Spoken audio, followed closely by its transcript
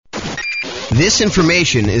This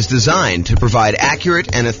information is designed to provide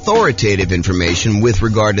accurate and authoritative information with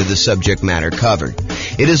regard to the subject matter covered.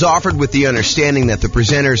 It is offered with the understanding that the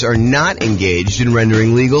presenters are not engaged in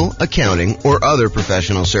rendering legal, accounting, or other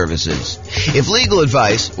professional services. If legal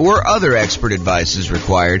advice or other expert advice is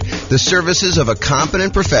required, the services of a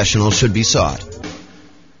competent professional should be sought.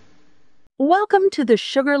 Welcome to the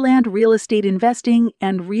Sugarland Real Estate Investing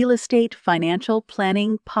and Real Estate Financial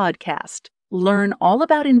Planning Podcast. Learn all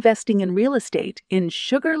about investing in real estate in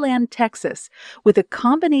Sugarland, Texas, with a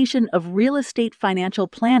combination of real estate financial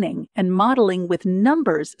planning and modeling with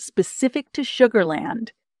numbers specific to Sugarland.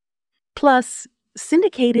 Plus,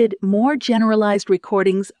 syndicated, more generalized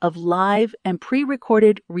recordings of live and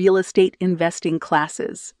pre-recorded real estate investing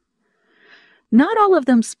classes. Not all of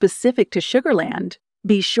them specific to Sugarland.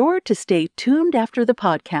 Be sure to stay tuned after the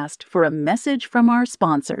podcast for a message from our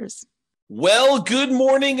sponsors. Well, good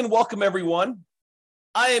morning and welcome, everyone.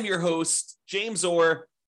 I am your host, James Orr,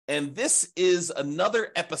 and this is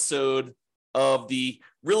another episode of the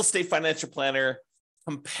Real Estate Financial Planner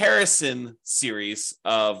comparison series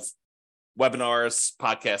of webinars,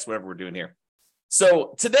 podcasts, whatever we're doing here.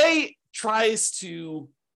 So today tries to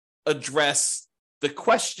address the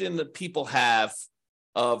question that people have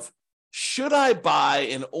of, should I buy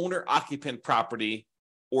an owner-occupant property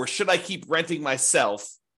or should I keep renting myself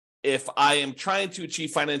if I am trying to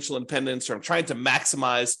achieve financial independence or I'm trying to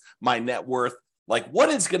maximize my net worth? Like, what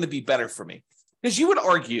is going to be better for me? Because you would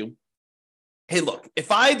argue, hey, look,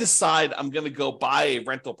 if I decide I'm going to go buy a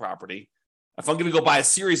rental property, if I'm going to go buy a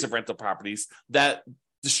series of rental properties, that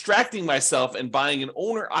distracting myself and buying an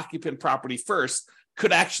owner-occupant property first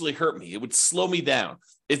could actually hurt me. It would slow me down.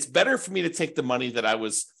 It's better for me to take the money that I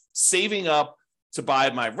was saving up to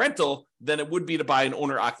buy my rental than it would be to buy an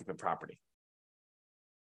owner-occupant property.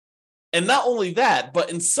 And not only that, but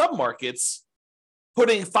in some markets,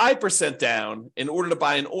 putting 5% down in order to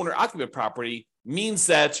buy an owner-occupant property means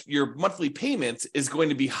that your monthly payment is going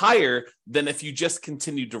to be higher than if you just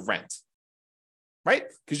continue to rent, right?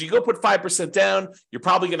 Because you go put 5% down, you're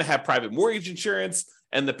probably going to have private mortgage insurance,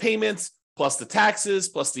 and the payments plus the taxes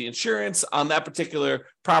plus the insurance on that particular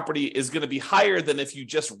property is going to be higher than if you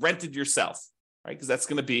just rented yourself, right? Because that's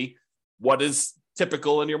going to be what is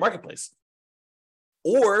typical in your marketplace.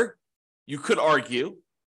 Or you could argue,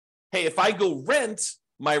 hey, if I go rent,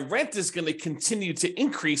 my rent is going to continue to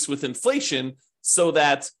increase with inflation so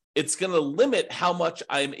that it's going to limit how much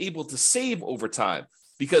I'm able to save over time.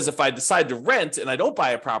 Because if I decide to rent and I don't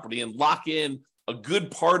buy a property and lock in a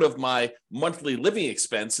good part of my monthly living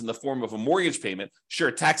expense in the form of a mortgage payment,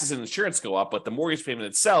 sure, taxes and insurance go up, but the mortgage payment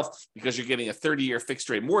itself, because you're getting a 30-year fixed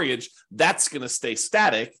rate mortgage, that's going to stay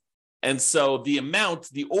static. And so the amount,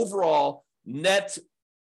 the overall net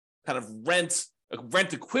kind of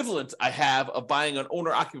rent equivalent I have of buying an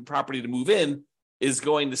owner-occupant property to move in is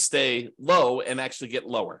going to stay low and actually get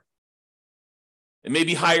lower. It may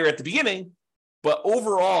be higher at the beginning, but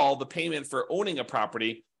overall, the payment for owning a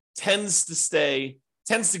property tends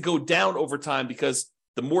to go down over time because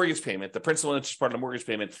the mortgage payment, the principal and interest part of the mortgage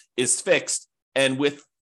payment, is fixed. And with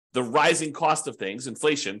the rising cost of things,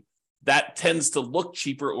 inflation, that tends to look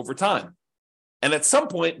cheaper over time. And at some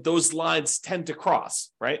point, those lines tend to cross,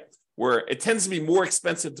 right? Where it tends to be more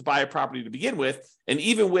expensive to buy a property to begin with. And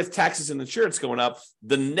even with taxes and insurance going up,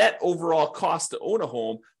 the net overall cost to own a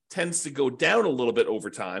home tends to go down a little bit over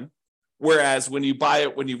time. Whereas when you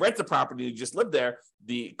rent a property and you just live there,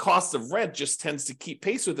 the cost of rent just tends to keep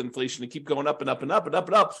pace with inflation and keep going up and up and up and up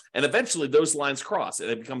and up. And eventually those lines cross and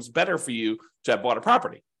it becomes better for you to have bought a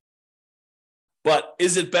property. But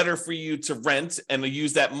is it better for you to rent and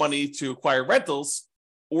use that money to acquire rentals?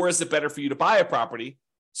 Or is it better for you to buy a property,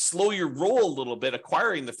 slow your roll a little bit,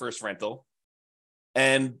 acquiring the first rental,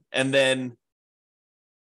 and then,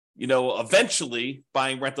 eventually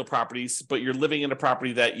buying rental properties, but you're living in a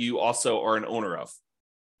property that you also are an owner of?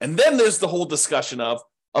 And then there's the whole discussion of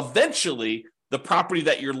eventually the property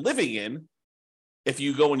that you're living in, if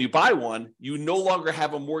you go and you buy one, you no longer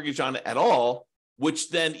have a mortgage on it at all,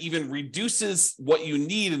 which then even reduces what you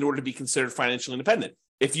need in order to be considered financially independent.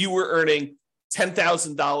 If you were earning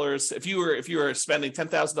 $10,000, if you were spending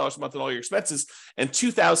 $10,000 a month on all your expenses and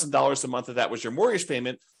 $2,000 a month of that was your mortgage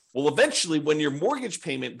payment, well, eventually when your mortgage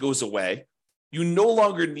payment goes away, you no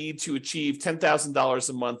longer need to achieve $10,000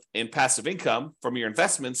 a month in passive income from your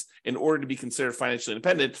investments in order to be considered financially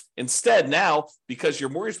independent. Instead, now, because your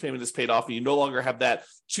mortgage payment is paid off and you no longer have that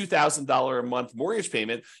 $2,000 a month mortgage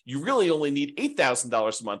payment, you really only need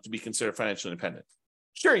 $8,000 a month to be considered financially independent.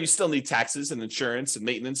 Sure, you still need taxes and insurance and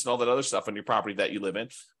maintenance and all that other stuff on your property that you live in,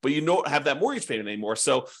 but you don't have that mortgage payment anymore.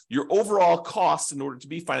 So your overall cost in order to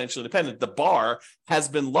be financially independent, the bar has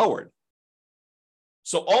been lowered.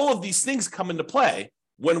 So all of these things come into play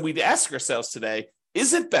when we ask ourselves today,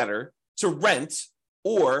 is it better to rent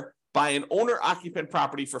or buy an owner-occupant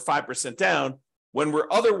property for 5% down when we're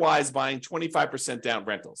otherwise buying 25% down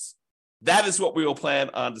rentals? That is what we will plan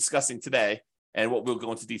on discussing today and what we'll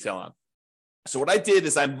go into detail on. So what I did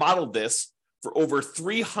is I modeled this for over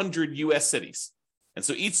 300 US cities. And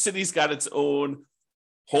so each city's got its own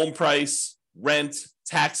home price, rent,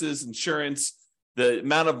 taxes, insurance. The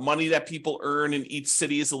amount of money that people earn in each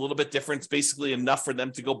city is a little bit different. It's basically enough for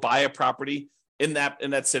them to go buy a property in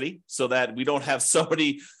that city, so that we don't have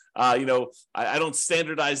somebody, I don't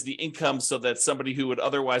standardize the income so that somebody who would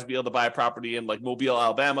otherwise be able to buy a property in like Mobile,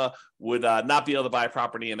 Alabama would not be able to buy a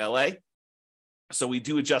property in LA. So we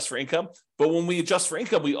do adjust for income. But when we adjust for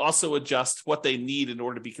income, we also adjust what they need in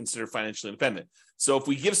order to be considered financially independent. So if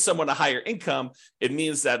we give someone a higher income, it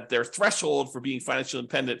means that their threshold for being financially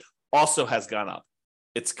independent also has gone up.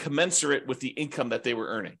 It's commensurate with the income that they were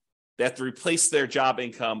earning. They have to replace their job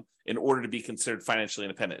income in order to be considered financially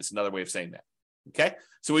independent. It's another way of saying that. Okay.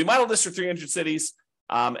 So we modeled this for 300 cities,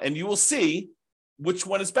 and you will see which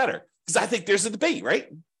one is better. Because I think there's a debate, right?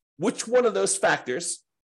 Which one of those factors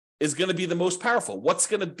is going to be the most powerful? What's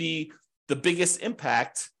going to be the biggest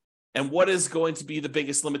impact, and what is going to be the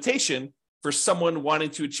biggest limitation for someone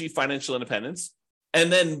wanting to achieve financial independence?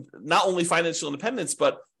 And then not only financial independence,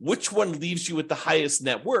 but which one leaves you with the highest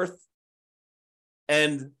net worth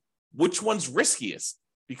and which one's riskiest?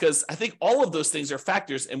 Because I think all of those things are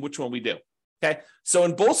factors in which one we do. Okay. So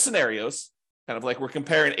in both scenarios, kind of like we're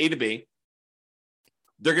comparing A to B,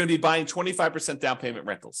 they're going to be buying 25% down payment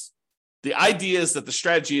rentals. The idea is that the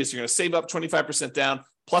strategy is you're going to save up 25% down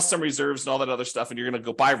plus some reserves and all that other stuff, and you're going to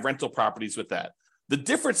go buy rental properties with that. The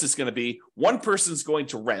difference is going to be one person's going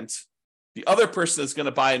to rent. The other person is going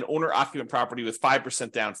to buy an owner-occupant property with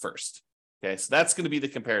 5% down first. Okay, so that's going to be the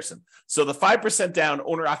comparison. So the 5% down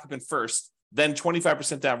owner-occupant first, then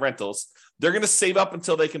 25% down rentals. They're going to save up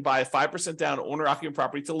until they can buy a 5% down owner-occupant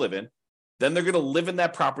property to live in. Then they're going to live in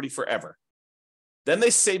that property forever. Then they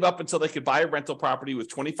save up until they could buy a rental property with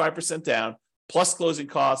 25% down, plus closing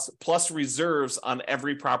costs, plus reserves on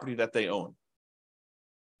every property that they own.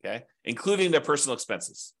 Okay, including their personal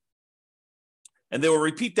expenses. And they will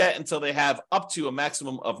repeat that until they have up to a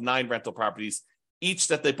maximum of 9 rental properties, each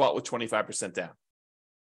that they bought with 25% down.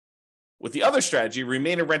 With the other strategy,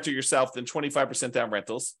 remain a renter yourself, then 25% down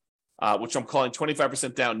rentals, which I'm calling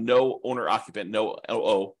 25% down, no owner-occupant, no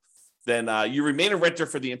OO. Then you remain a renter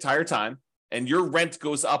for the entire time, and your rent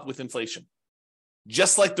goes up with inflation,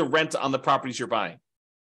 just like the rent on the properties you're buying.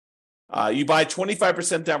 You buy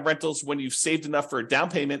 25% down rentals when you've saved enough for a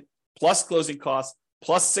down payment, plus closing costs,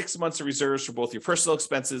 plus 6 months of reserves for both your personal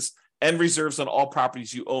expenses and reserves on all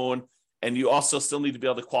properties you own. And you also still need to be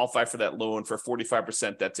able to qualify for that loan for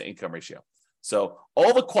 45% debt to income ratio. So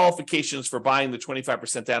all the qualifications for buying the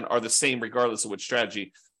 25% down are the same regardless of which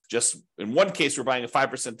strategy. Just in one case, we're buying a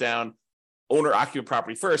 5% down owner-occupant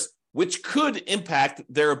property first, which could impact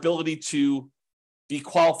their ability to be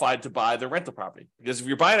qualified to buy the rental property. Because if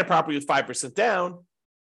you're buying a property with 5% down,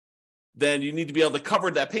 then you need to be able to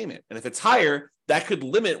cover that payment. And if it's higher, that could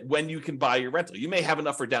limit when you can buy your rental. You may have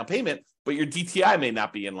enough for down payment, but your DTI may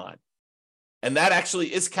not be in line. And that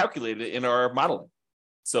actually is calculated in our modeling.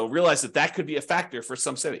 So realize that that could be a factor for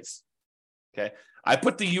some cities. Okay. I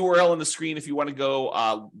put the URL on the screen if you want to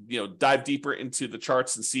go, dive deeper into the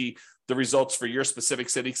charts and see the results for your specific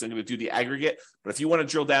city, because I'm going to do the aggregate. But if you want to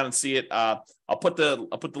drill down and see it, I'll put the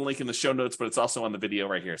link in the show notes, but it's also on the video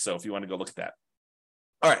right here. So if you want to go look at that.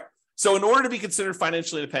 All right. So in order to be considered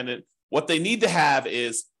financially independent, what they need to have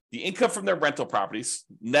is the income from their rental properties,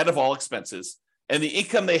 net of all expenses, and the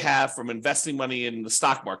income they have from investing money in the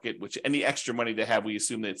stock market, which any extra money they have, we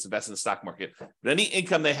assume that it's invested in the stock market. But any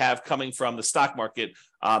income they have coming from the stock market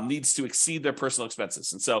needs to exceed their personal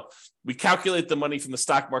expenses. And so we calculate the money from the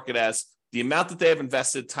stock market as the amount that they have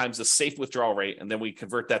invested times the safe withdrawal rate, and then we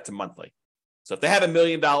convert that to monthly. So if they had $1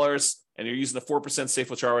 million and you're using the 4% safe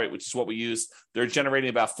withdrawal rate, which is what we use, they're generating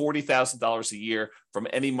about $40,000 a year from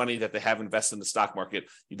any money that they have invested in the stock market.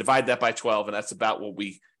 You divide that by 12, and that's about what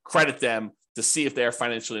we credit them to see if they are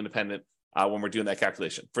financially independent when we're doing that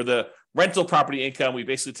calculation. For the rental property income, we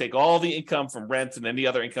basically take all the income from rent and any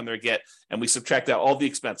other income they get, and we subtract out all the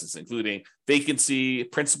expenses, including vacancy,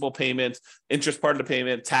 principal payment, interest part of the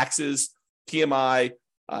payment, taxes, PMI,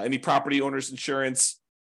 any property owner's insurance,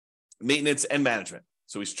 maintenance, and management.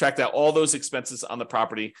 So we subtract out all those expenses on the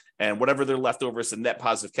property, and whatever they're left over is the net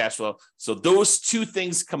positive cash flow. So those two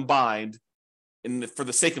things combined, for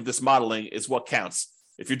the sake of this modeling, is what counts.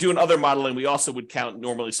 If you're doing other modeling, we also would count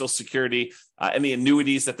normally Social Security, any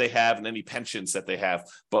annuities that they have, and any pensions that they have.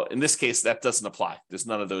 But in this case, that doesn't apply. There's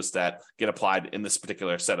none of those that get applied in this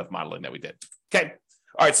particular set of modeling that we did. Okay.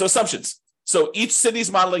 All right. So assumptions. So each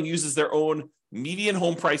city's modeling uses their own median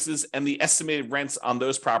home prices and the estimated rents on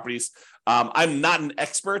those properties. I'm not an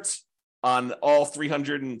expert on all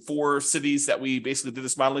 304 cities that we basically did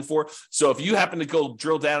this modeling for. So if you happen to go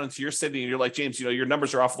drill down into your city and you're like, James, your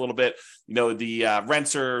numbers are off a little bit, the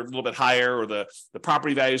rents are a little bit higher, or the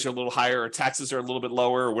property values are a little higher, or taxes are a little bit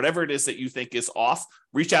lower, or whatever it is that you think is off,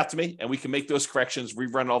 reach out to me and we can make those corrections,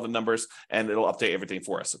 rerun all the numbers, and it'll update everything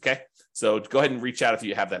for us. Okay. So go ahead and reach out if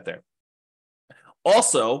you have that there.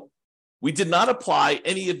 Also, we did not apply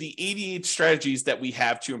any of the 88 strategies that we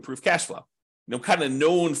have to improve cash flow. Kind of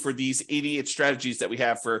known for these 88 strategies that we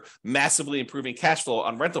have for massively improving cash flow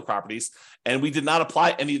on rental properties. And we did not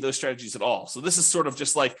apply any of those strategies at all. So this is sort of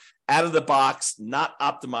just like out of the box, not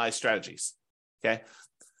optimized strategies. Okay.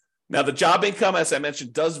 Now the job income, as I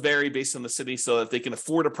mentioned, does vary based on the city so that they can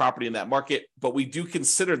afford a property in that market. But we do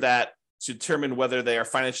consider that to determine whether they are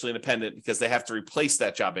financially independent, because they have to replace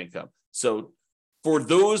that job income. So for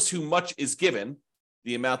those who much is given,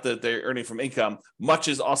 the amount that they're earning from income, much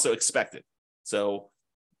is also expected. So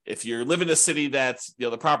if you live in a city that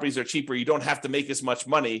the properties are cheaper, you don't have to make as much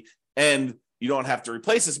money, and you don't have to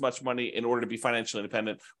replace as much money in order to be financially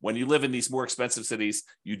independent. When you live in these more expensive cities,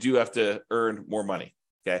 you do have to earn more money.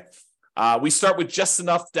 Okay. We start with just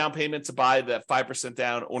enough down payment to buy that 5%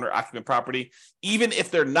 down owner-occupant property. Even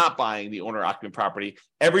if they're not buying the owner-occupant property,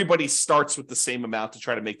 everybody starts with the same amount to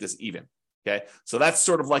try to make this even. Okay. So that's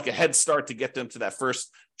sort of like a head start to get them to that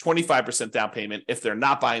first 25% down payment if they're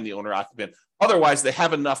not buying the owner-occupant. Otherwise, they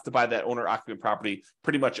have enough to buy that owner-occupant property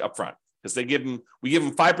pretty much upfront, because we give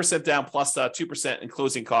them 5% down plus 2% in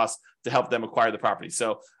closing costs to help them acquire the property.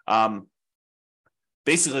 So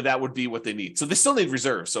basically, that would be what they need. So they still need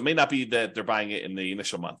reserves. So it may not be that they're buying it in the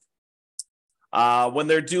initial month. When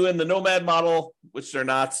they're doing the nomad model, which they're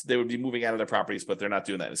not, they would be moving out of their properties, but they're not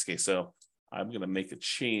doing that in this case. So I'm going to make a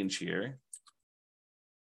change here.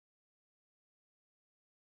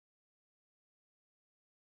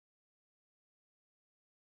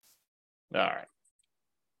 All right.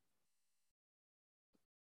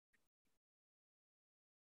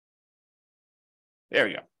 There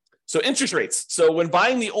we go. So interest rates. So when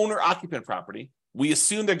buying the owner-occupant property, we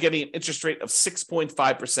assume they're getting an interest rate of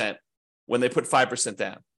 6.5% when they put 5%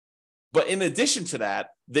 down. But in addition to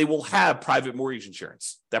that, they will have private mortgage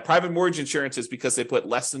insurance. That private mortgage insurance is because they put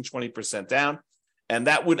less than 20% down, and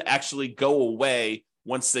that would actually go away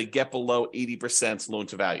once they get below 80% loan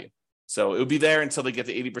to value. So it would be there until they get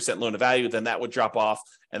to 80% loan to value, then that would drop off,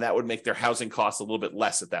 and that would make their housing costs a little bit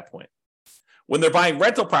less at that point. When they're buying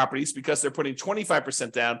rental properties, because they're putting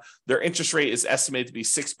 25% down, their interest rate is estimated to be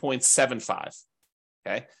 6.75.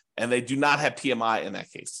 Okay. And they do not have PMI in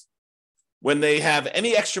that case. When they have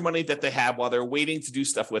any extra money that they have while they're waiting to do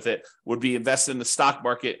stuff with it, would be invested in the stock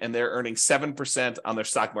market, and they're earning 7% on their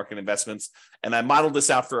stock market investments. And I modeled this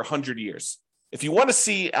out for 100 years. If you want to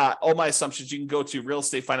see all my assumptions, you can go to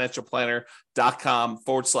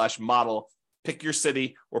realestatefinancialplanner.com/model, pick your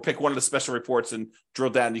city or pick one of the special reports and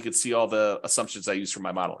drill down. You can see all the assumptions I use for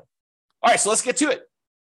my modeling. All right, so let's get to it.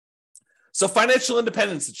 So financial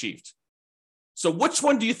independence achieved. So which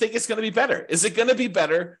one do you think is going to be better? Is it going to be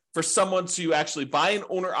better for someone to actually buy an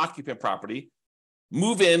owner-occupant property,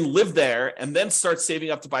 move in, live there, and then start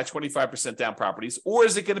saving up to buy 25% down properties? Or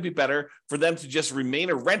is it going to be better for them to just remain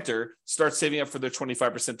a renter, start saving up for their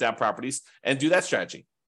 25% down properties, and do that strategy?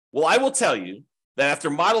 Well, I will tell you that after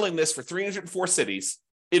modeling this for 304 cities,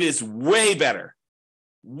 it is way better,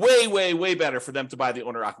 way better for them to buy the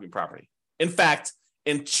owner-occupant property. In fact,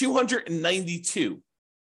 in 292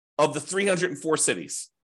 of the 304 cities,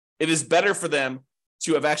 it is better for them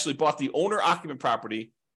to have actually bought the owner-occupant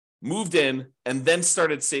property, moved in, and then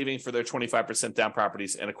started saving for their 25% down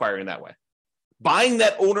properties and acquiring that way. Buying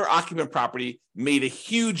that owner-occupant property made a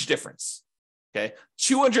huge difference. Okay,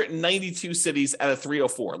 292 cities out of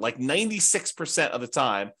 304, like 96% of the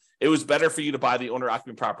time, it was better for you to buy the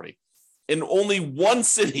owner-occupant property. In only one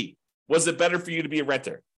city was it better for you to be a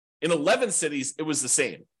renter. In 11 cities, it was the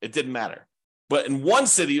same. It didn't matter. But in one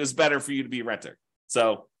city, it was better for you to be a renter.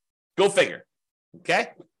 So go figure.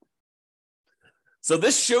 Okay. So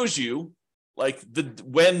this shows you like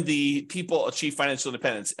when the people achieve financial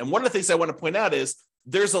independence. And one of the things I want to point out is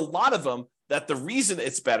there's a lot of them that the reason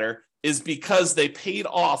it's better is because they paid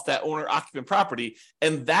off that owner-occupant property,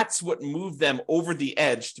 and that's what moved them over the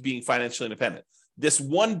edge to being financially independent. This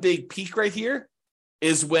one big peak right here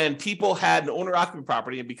is when people had an owner-occupant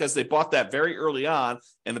property, and because they bought that very early on,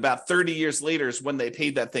 and about 30 years later is when they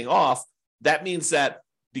paid that thing off, that means that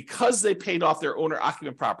because they paid off their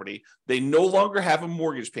owner-occupant property, they no longer have a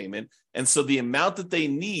mortgage payment, and so the amount that they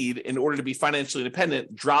need in order to be financially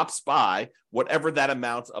independent drops by whatever that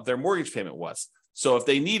amount of their mortgage payment was. So if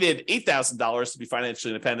they needed $8,000 to be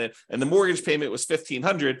financially independent and the mortgage payment was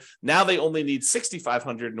 $1,500, now they only need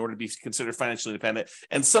 $6,500 in order to be considered financially independent.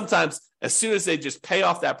 And sometimes as soon as they just pay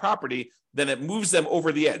off that property, then it moves them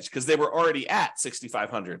over the edge because they were already at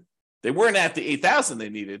 $6,500. They weren't at the $8,000 they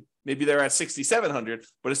needed. Maybe they're at $6,700,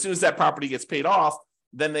 but as soon as that property gets paid off,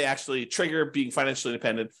 then they actually trigger being financially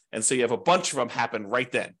independent. And so you have a bunch of them happen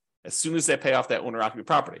right then, as soon as they pay off that owner-occupant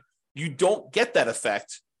property. You don't get that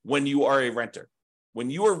effect when you are a renter. When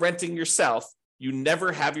you are renting yourself, you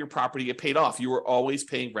never have your property get paid off. You are always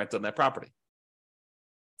paying rent on that property.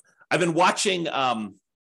 I've been watching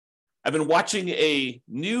a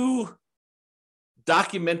new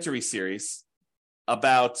documentary series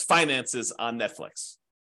about finances on Netflix.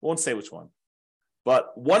 I won't say which one,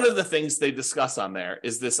 but one of the things they discuss on there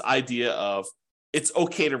is this idea of it's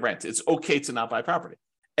okay to rent. It's okay to not buy property.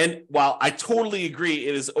 And while I totally agree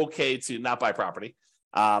it is okay to not buy property,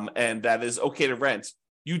 and that is okay to rent,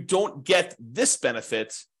 you don't get this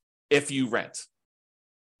benefit if you rent.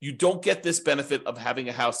 You don't get this benefit of having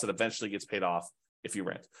a house that eventually gets paid off if you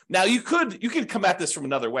rent. Now, you could come at this from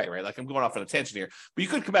another way, right? Like I'm going off on a tangent here, but you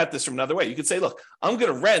could come at this from another way. You could say, look, I'm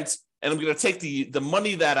going to rent and I'm going to take the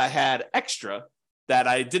money that I had extra that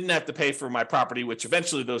I didn't have to pay for my property, which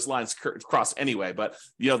eventually those lines cross anyway. But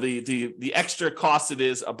the extra cost it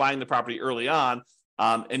is of buying the property early on,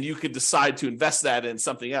 and you could decide to invest that in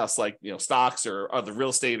something else like stocks or other real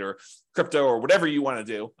estate or crypto or whatever you want to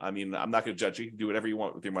do. I mean, I'm not going to judge you. You can do whatever you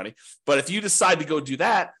want with your money. But if you decide to go do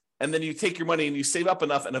that, and then you take your money and you save up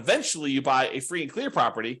enough, and eventually you buy a free and clear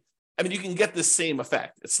property, I mean, you can get the same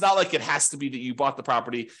effect. It's not like it has to be that you bought the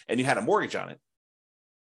property and you had a mortgage on it.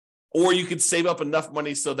 Or you could save up enough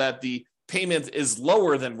money so that the payment is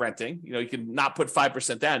lower than renting. You can not put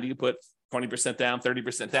 5% down. You can put 20% down,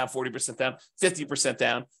 30% down, 40% down, 50%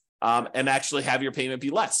 down, and actually have your payment be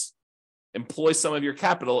less. Employ some of your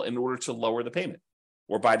capital in order to lower the payment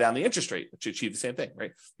or buy down the interest rate to achieve the same thing,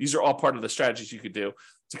 right? These are all part of the strategies you could do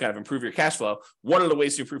to kind of improve your cash flow. One of the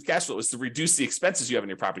ways to improve cash flow is to reduce the expenses you have in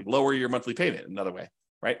your property, lower your monthly payment, another way,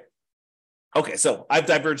 right? Okay, so I've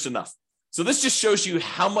diverged enough. So this just shows you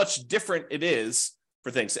how much different it is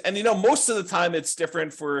for things. And, most of the time it's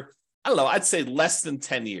different for, I'd say less than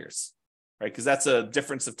 10 years, right? Because that's a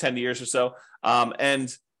difference of 10 years or so.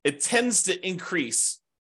 And it tends to increase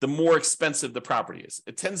the more expensive the property is.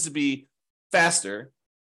 It tends to be faster,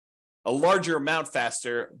 a larger amount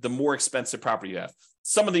faster, the more expensive property you have.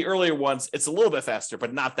 Some of the earlier ones, it's a little bit faster,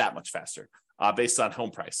 but not that much faster based on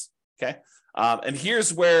home price, okay? And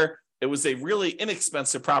here's where it was a really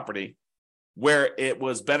inexpensive property where it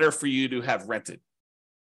was better for you to have rented.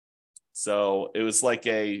 So it was like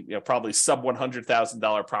a probably sub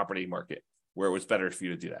 $100,000 property market where it was better for you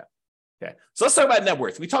to do that. Okay, so let's talk about net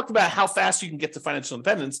worth. We talked about how fast you can get to financial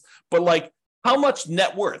independence, but how much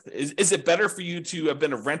net worth? Is it better for you to have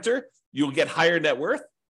been a renter? You'll get higher net worth?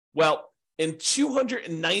 Well, in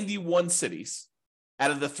 291 cities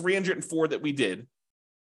out of the 304 that we did,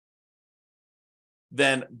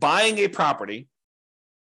 then buying a property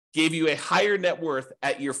gave you a higher net worth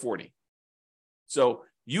at year 40. So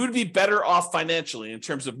you would be better off financially in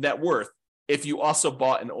terms of net worth if you also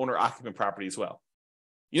bought an owner-occupant property as well.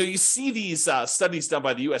 You see these studies done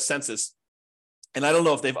by the U.S. Census, and I don't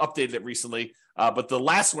know if they've updated it recently, but the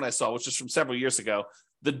last one I saw, which is from several years ago,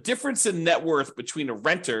 the difference in net worth between a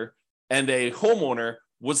renter and a homeowner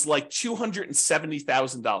was like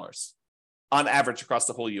 $270,000 on average across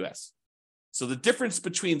the whole U.S. So the difference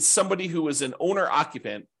between somebody who is an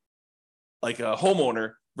owner-occupant, like a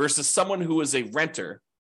homeowner, versus someone who is a renter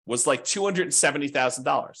was like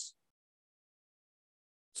 $270,000.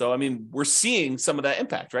 So, we're seeing some of that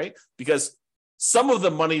impact, right? Because some of the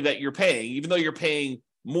money that you're paying, even though you're paying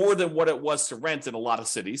more than what it was to rent in a lot of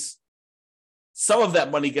cities, some of that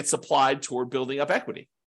money gets applied toward building up equity,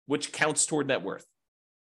 which counts toward net worth,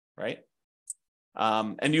 right?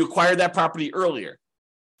 And you acquired that property earlier.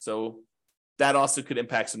 So that also could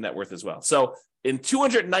impact some net worth as well. So in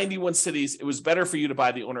 291 cities, it was better for you to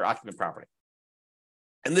buy the owner-occupant property.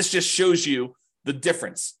 And this just shows you the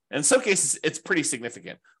difference. And in some cases, it's pretty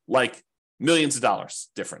significant, like millions of dollars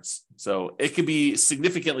difference. So it could be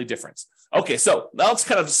significantly different. Okay, so now let's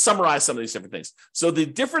kind of summarize some of these different things. So the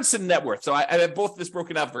difference in net worth. So I have both this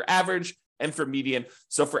broken out for average and for median.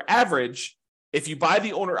 So for average, if you buy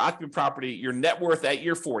the owner-occupant property, your net worth at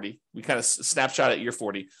year 40, we kind of snapshot at year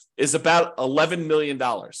 40, is about $11 million,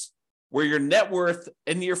 where your net worth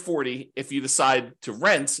in year 40, if you decide to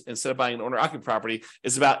rent instead of buying an owner-occupant property,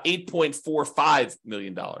 is about $8.45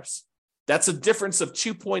 million. That's a difference of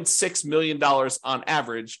 $2.6 million on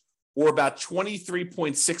average, or about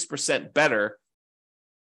 23.6% better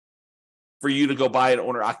for you to go buy an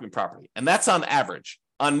owner-occupant property. And that's on average.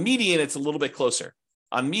 On median, it's a little bit closer.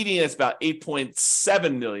 On median, it's about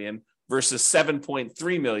 8.7 million versus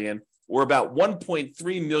 7.3 million, or about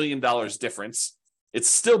 $1.3 million difference. It's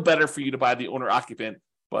still better for you to buy the owner-occupant,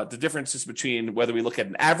 but the difference is between whether we look at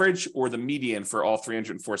an average or the median for all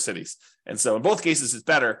 304 cities. And so in both cases, it's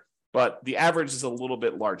better, but the average is a little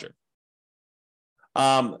bit larger.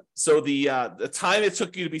 So the time it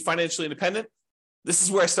took you to be financially independent, this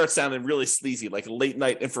is where I start sounding really sleazy, like a late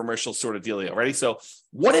night infomercial sort of dealio. Ready? So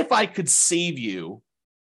what if I could save you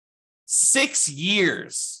 6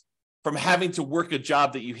 years from having to work a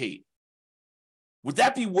job that you hate? Would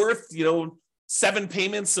that be worth, 7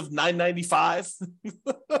 payments of $995?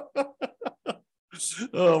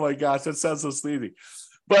 Oh my gosh, that sounds so sleazy.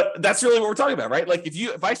 But that's really what we're talking about, right? Like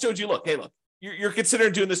if I showed you, look, hey, look, you're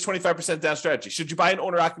considering doing this 25% down strategy. Should you buy an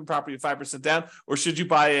owner-occupant property with 5% down, or should you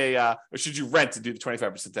buy or should you rent to do the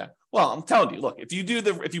 25% down? Well, I'm telling you, look, if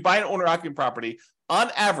you buy an owner-occupant property,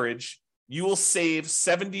 on average, you will save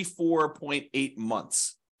 74.8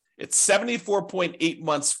 months. It's 74.8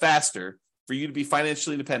 months faster for you to be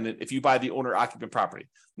financially independent if you buy the owner-occupant property.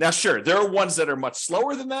 Now, sure, there are ones that are much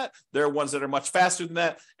slower than that. There are ones that are much faster than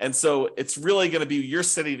that. And so it's really going to be your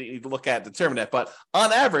city that you need to look at and determine that. But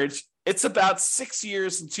on average, it's about 6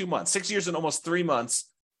 years and 2 months, 6 years and almost 3 months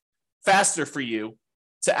faster for you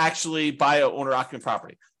to actually buy an owner-occupant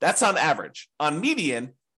property. That's on average. On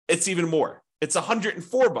median, it's even more. It's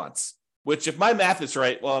 104 months, which if my math is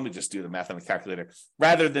right, well, let me just do the math on the calculator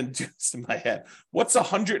rather than do this in my head. What's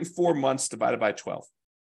 104 months divided by 12?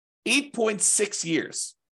 8.6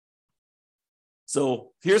 years.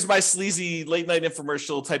 So here's my sleazy late night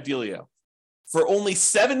infomercial type dealio. For only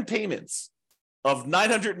 7 payments of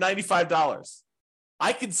 $995,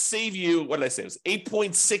 I could save you, what did I say? It was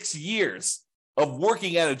 8.6 years of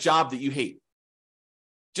working at a job that you hate,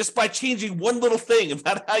 just by changing one little thing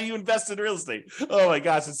about how you invest in real estate. Oh my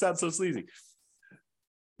gosh, it sounds so sleazy.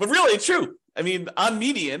 But really, it's true. I mean, on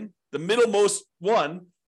median, the middlemost one,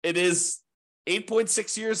 it is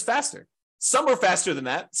 8.6 years faster. Some are faster than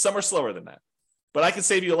that. Some are slower than that. But I can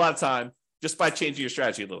save you a lot of time just by changing your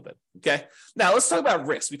strategy a little bit, okay? Now, let's talk about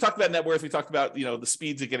risk. We talked about net worth. We talked about, the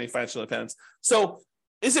speeds of getting financial independence. So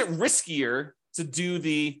is it riskier to do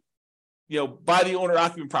the, buy the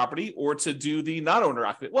owner-occupant property or to do the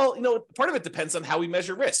non-owner-occupant? Well, part of it depends on how we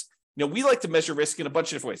measure risk. We like to measure risk in a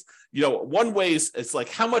bunch of different ways. One way is it's like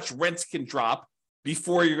how much rent can drop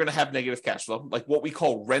before you're going to have negative cash flow, like what we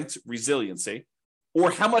call rent resiliency,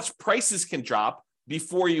 or how much prices can drop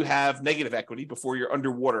before you have negative equity, before you're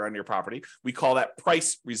underwater on your property. We call that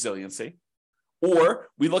price resiliency. Or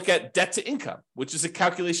we look at debt to income, which is a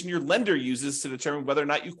calculation your lender uses to determine whether or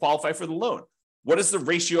not you qualify for the loan. What is the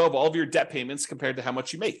ratio of all of your debt payments compared to how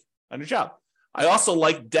much you make on your job? I also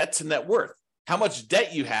like debt to net worth, how much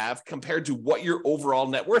debt you have compared to what your overall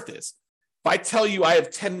net worth is. If I tell you I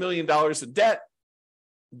have $10 million in debt,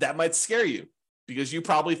 that might scare you because you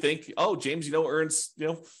probably think, oh, James, earns,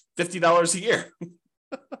 $50 a year.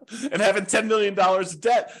 And having $10 million in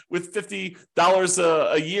debt with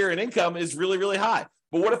 $50 a year in income is really, really high.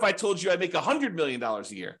 But what if I told you I make $100 million a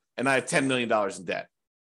year and I have $10 million in debt?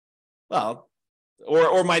 Well,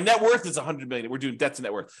 or my net worth is $100 million. We're doing debt to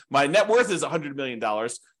net worth. My net worth is $100 million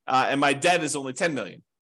and my debt is only $10 million.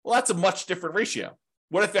 Well, that's a much different ratio.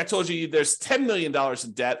 What if I told you there's $10 million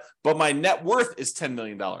in debt, but my net worth is $10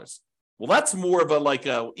 million? Well, that's more of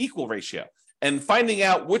a equal ratio. And finding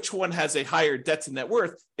out which one has a higher debt to net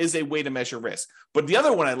worth is a way to measure risk. But the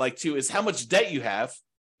other one I like too is how much debt you have,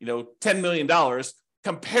 $10 million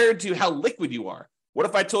compared to how liquid you are. What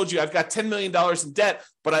if I told you I've got $10 million in debt,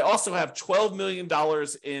 but I also have $12 million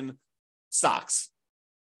in stocks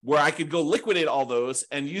where I could go liquidate all those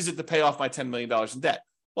and use it to pay off my $10 million in debt?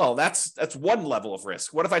 Well, that's one level of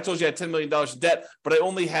risk. What if I told you I had $10 million in debt, but I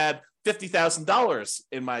only had $50,000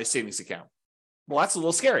 in my savings account? Well, that's a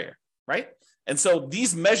little scarier, right? And so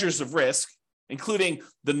these measures of risk, including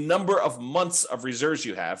the number of months of reserves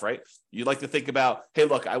you have, right? You like to think about, hey,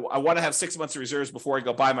 look, I want to have 6 months of reserves before I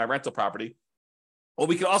go buy my rental property. Well,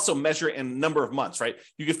 we can also measure it in number of months, right?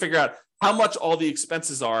 You can figure out how much all the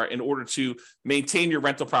expenses are in order to maintain your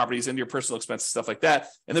rental properties and your personal expenses, stuff like that.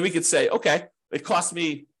 And then we could say, okay, it cost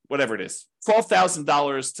me whatever it is,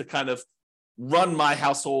 $12,000 to kind of run my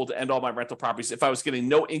household and all my rental properties if I was getting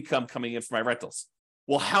no income coming in from my rentals?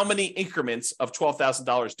 Well, how many increments of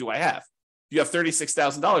 $12,000 do I have? You have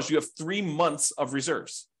 $36,000. You have 3 months of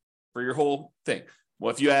reserves for your whole thing.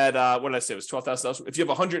 Well, if you had, what did I say? It was $12,000. If you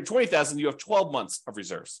have $120,000, you have 12 months of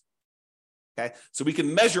reserves. Okay. So we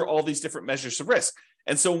can measure all these different measures of risk.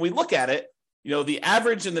 And so when we look at it, the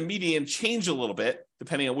average and the median change a little bit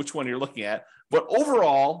depending on which one you're looking at. But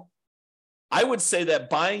overall, I would say that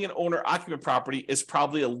buying an owner-occupant property is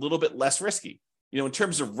probably a little bit less risky. In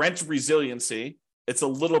terms of rent resiliency, it's a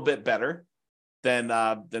little bit better than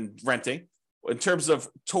renting. In terms of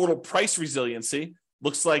total price resiliency,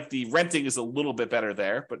 looks like the renting is a little bit better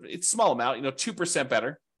there, but it's a small amount, 2%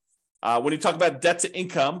 better. When you talk about debt to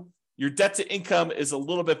income, your debt to income is a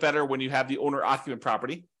little bit better when you have the owner-occupant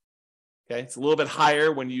property. Okay, it's a little bit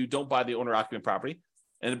higher when you don't buy the owner-occupant property.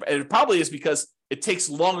 And it probably is because it takes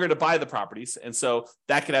longer to buy the properties. And so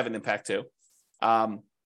that could have an impact too. And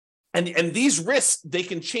these risks, they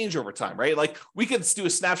can change over time, right? Like we could do a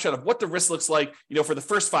snapshot of what the risk looks like, for the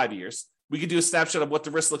first 5 years. We could do a snapshot of what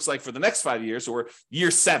the risk looks like for the next 5 years or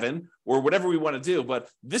year 7 or whatever we want to do. But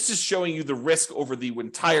this is showing you the risk over the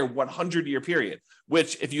entire 100-year period,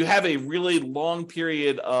 which if you have a really long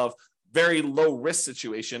period of very low risk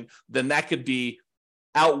situation, then that could be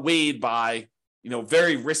outweighed by,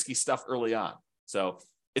 very risky stuff early on. So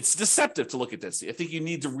it's deceptive to look at this. I think you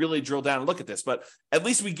need to really drill down and look at this, but at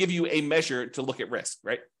least we give you a measure to look at risk,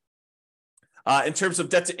 right? In terms of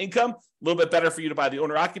debt to income, a little bit better for you to buy the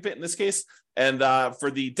owner occupant in this case. And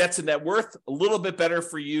for the debt to net worth, a little bit better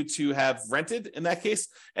for you to have rented in that case.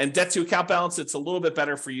 And debt to account balance, it's a little bit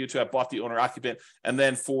better for you to have bought the owner occupant. And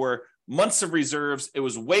then for months of reserves, it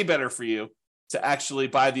was way better for you to actually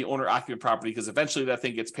buy the owner occupant property because eventually that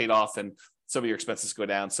thing gets paid off and some of your expenses go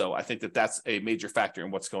down. So I think that that's a major factor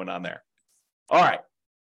in what's going on there. All right.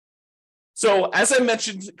 So as I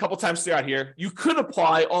mentioned a couple times throughout here, you could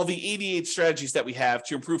apply all the 88 strategies that we have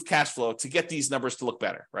to improve cash flow to get these numbers to look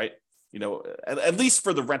better, right? At least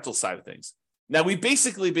for the rental side of things. Now, we've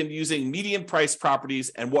basically been using median price properties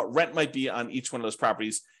and what rent might be on each one of those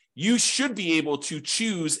properties. You should be able to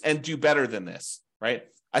choose and do better than this, right?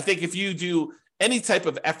 I think if you do any type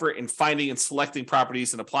of effort in finding and selecting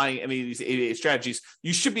properties and applying any of these 88 strategies,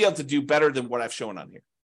 you should be able to do better than what I've shown on here.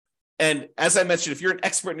 And as I mentioned, if you're an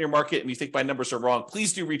expert in your market and you think my numbers are wrong,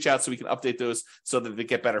 please do reach out so we can update those so that they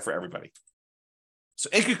get better for everybody. So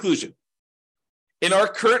in conclusion, in our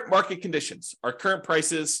current market conditions, our current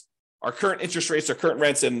prices, our current interest rates, our current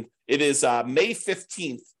rents, and it is May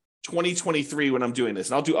 15th, 2023 when I'm doing this,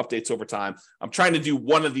 and I'll do updates over time. I'm trying to do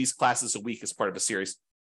one of these classes a week as part of a series.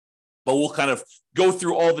 But we'll kind of go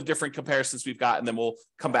through all the different comparisons we've got, and then we'll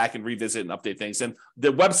come back and revisit and update things. And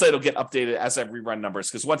the website will get updated as I rerun numbers,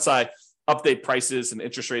 because once I update prices and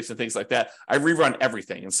interest rates and things like that, I rerun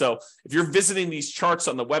everything. And so if you're visiting these charts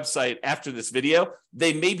on the website after this video,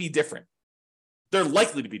 they may be different. They're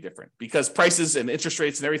likely to be different because prices and interest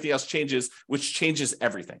rates and everything else changes, which changes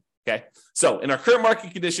everything. Okay. So in our current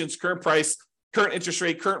market conditions, current price, current interest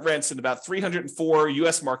rate, current rents in about 304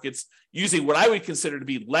 US markets using what I would consider to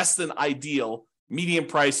be less than ideal median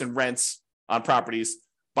price and rents on properties,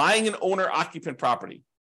 buying an owner-occupant property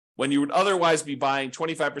when you would otherwise be buying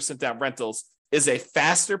 25% down rentals is a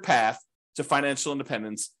faster path to financial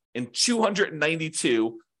independence in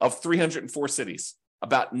 292 of 304 cities,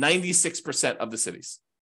 about 96% of the cities.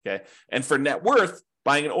 Okay. And for net worth,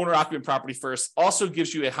 buying an owner-occupant property first also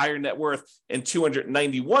gives you a higher net worth in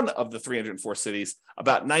 291 of the 304 cities,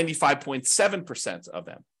 about 95.7% of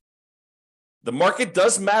them. The market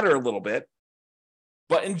does matter a little bit,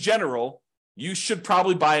 but in general, you should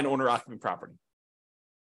probably buy an owner-occupant property.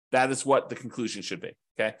 That is what the conclusion should be,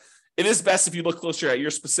 okay? It is best if you look closer at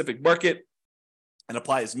your specific market and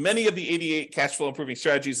apply as many of the 88 cash flow improving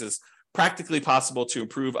strategies as practically possible to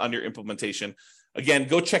improve on your implementation. Again,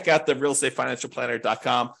 go check out the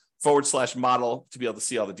realestatefinancialplanner.com/model to be able to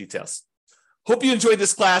see all the details. Hope you enjoyed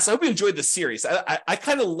this class. I hope you enjoyed this series. I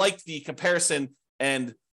kind of like the comparison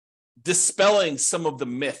and dispelling some of the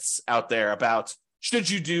myths out there about should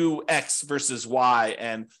you do X versus Y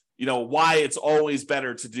and, why it's always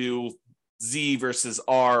better to do Z versus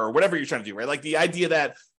R or whatever you're trying to do, right? Like the idea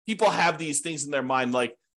that people have these things in their mind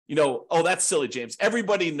like, oh, that's silly, James.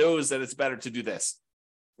 Everybody knows that it's better to do this.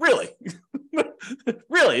 Really?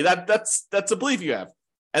 Really? That's a belief you have.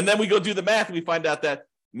 And then we go do the math and we find out that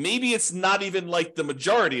maybe it's not even like the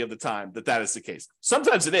majority of the time that is the case.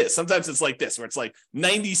 Sometimes it is. Sometimes it's like this, where it's like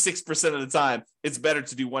 96% of the time, it's better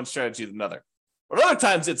to do one strategy than another. But other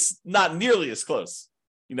times it's not nearly as close.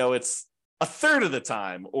 It's a third of the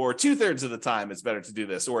time, or 2/3 of the time it's better to do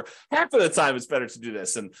this, or half of the time it's better to do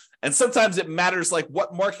this. And sometimes it matters like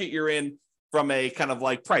what market you're in from a kind of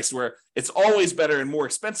like price, where it's always better in more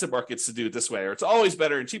expensive markets to do it this way, or it's always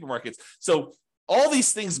better in cheaper markets. So all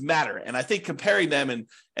these things matter. And I think comparing them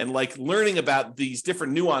and like learning about these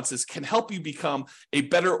different nuances can help you become a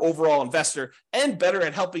better overall investor and better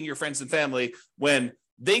at helping your friends and family when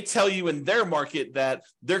they tell you in their market that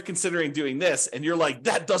they're considering doing this, and you're like,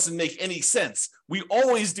 that doesn't make any sense. We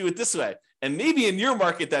always do it this way. And maybe in your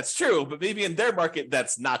market that's true, but maybe in their market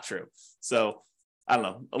that's not true. So I don't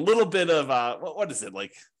know, a little bit of what is it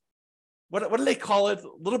like? What do they call it? A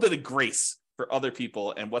little bit of grace for other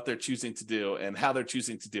people and what they're choosing to do and how they're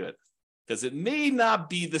choosing to do it, because it may not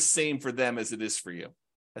be the same for them as it is for you.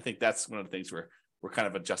 I think that's one of the things we're kind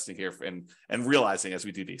of adjusting here and realizing as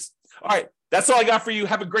we do these. All right, that's all I got for you.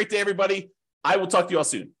 Have a great day, everybody. I will talk to you all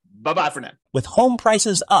soon. Bye-bye for now. With home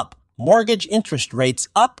prices up, mortgage interest rates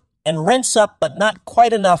up, and rents up, but not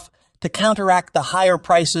quite enough to counteract the higher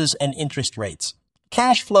prices and interest rates,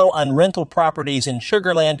 cash flow on rental properties in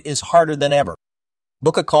Sugar Land is harder than ever.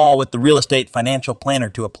 Book a call with the Real Estate Financial Planner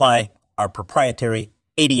to apply our proprietary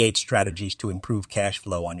 88 strategies to improve cash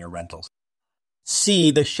flow on your rentals. See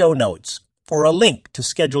the show notes for a link to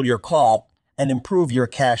schedule your call and improve your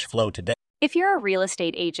cash flow today. If you're a real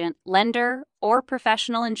estate agent, lender, or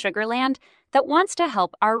professional in Sugar Land that wants to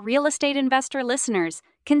help our real estate investor listeners,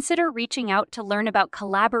 consider reaching out to learn about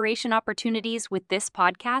collaboration opportunities with this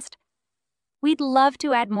podcast. We'd love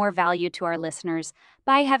to add more value to our listeners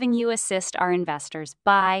by having you assist our investors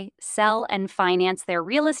buy, sell, and finance their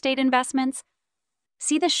real estate investments.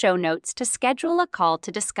 See the show notes to schedule a call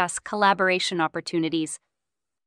to discuss collaboration opportunities.